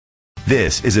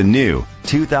This is a new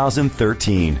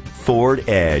 2013 Ford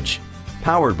Edge,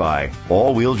 powered by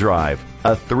all-wheel drive,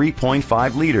 a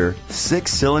 3.5-liter,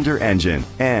 6-cylinder engine,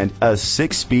 and a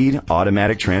 6-speed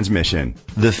automatic transmission.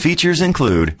 The features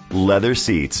include leather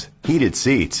seats, heated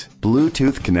seats,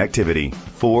 Bluetooth connectivity,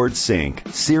 Ford Sync,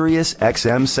 Sirius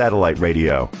XM satellite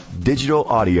radio, digital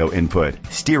audio input,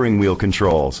 steering wheel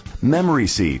controls, memory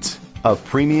seats, a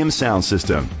premium sound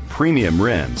system, premium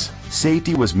rims.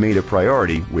 Safety was made a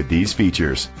priority with these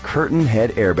features: curtain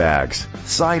head airbags,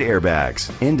 side airbags,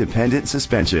 independent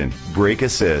suspension, brake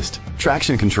assist,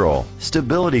 traction control,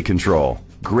 stability control.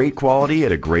 Great quality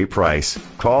at a great price.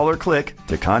 Call or click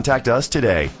to contact us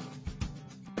today.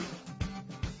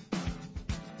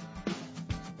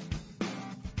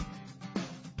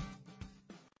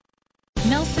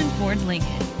 Nelson Ford Lincoln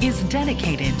is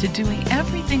dedicated to doing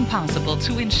everything possible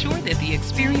to ensure that the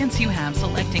experience you have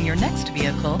selecting your next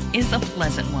vehicle is a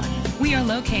pleasant one. We are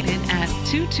located at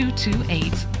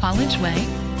 2228 College Way,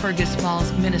 Fergus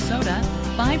Falls, Minnesota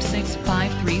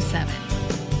 56537.